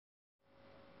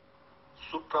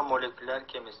Supramolecular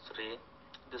chemistry,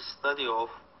 the study of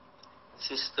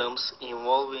systems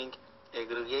involving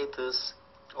aggregates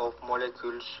of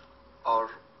molecules or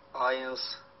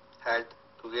ions held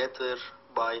together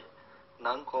by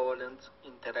non-covalent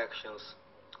interactions.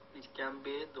 It can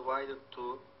be divided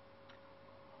to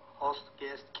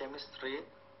host-gas chemistry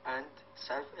and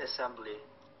self-assembly.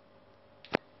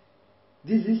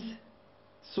 This is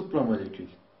supramolecule,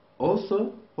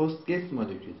 also host gas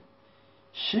molecule.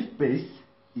 Shift base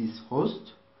is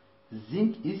host,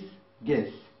 zinc is gas.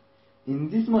 In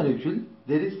this molecule,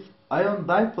 there is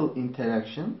ion-dipole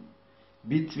interaction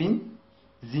between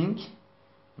zinc,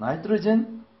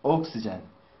 nitrogen, oxygen.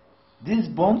 This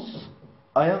bonds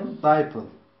ion-dipole.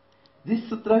 This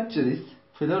structure is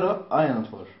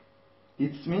fluoroionophore.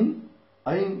 It means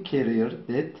ion carrier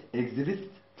that exhibits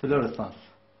fluorescence.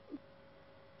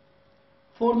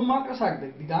 For the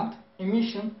macrocyclic ligand,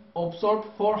 emission absorbed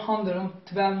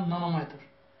 412 nanometer.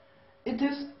 It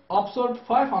is absorbed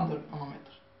 500 nanometer.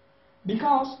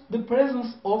 Because the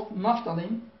presence of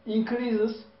naphthalene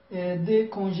increases the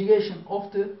conjugation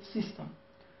of the system.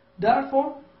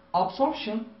 Therefore,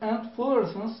 absorption and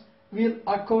fluorescence will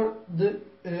occur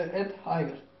at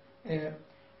higher.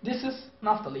 This is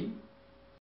naphthalene.